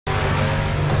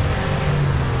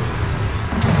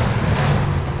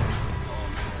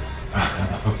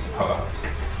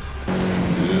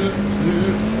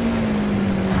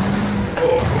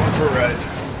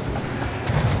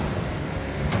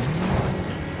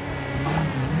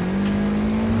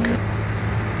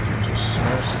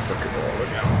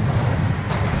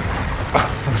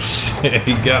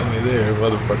He got me there,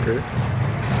 motherfucker.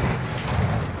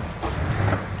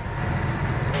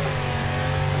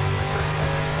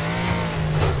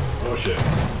 Oh shit.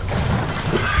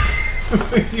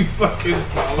 You fucking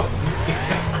followed me.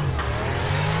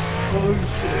 Oh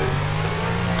shit.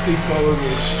 He followed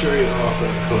me straight off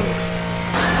that cliff.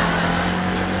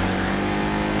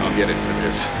 I'll get it for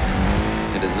this.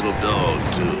 And his little dog,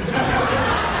 too.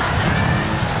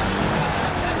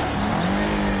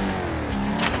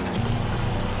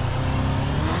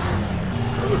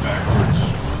 Go backwards.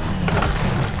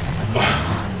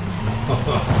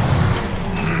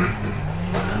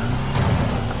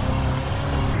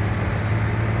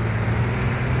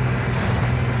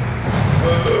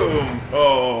 Boom!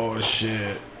 Oh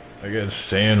shit. I got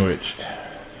sandwiched.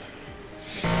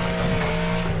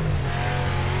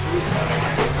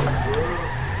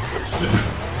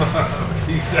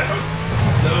 Peace out.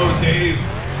 No, Dave.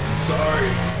 I'm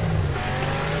sorry.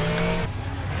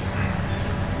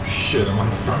 Shit, I'm on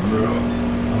the front row.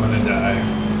 I'm gonna die.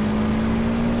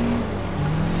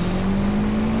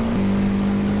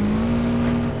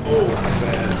 Oh,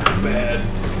 bad, bad.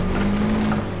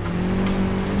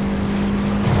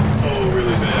 Oh,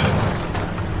 really bad.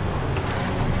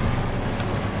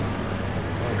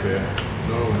 Okay.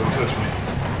 No, don't touch me.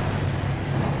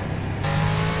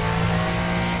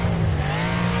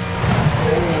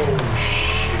 Oh,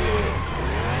 shit.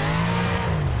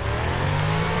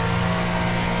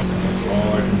 That's all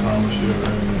I can promise you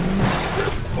right now.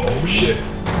 Oh, shit.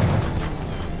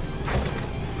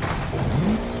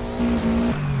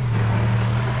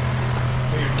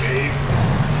 Here, Dave.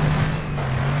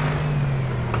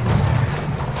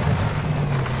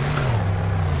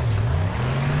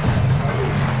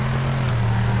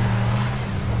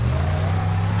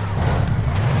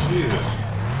 Jesus.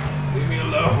 Leave me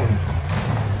alone.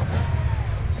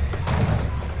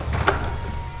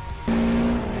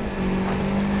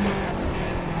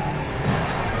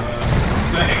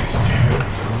 Thanks, dude.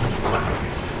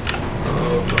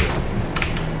 Oh, but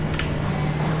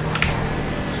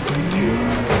speak to you.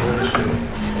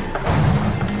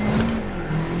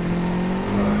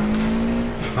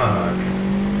 Fuck.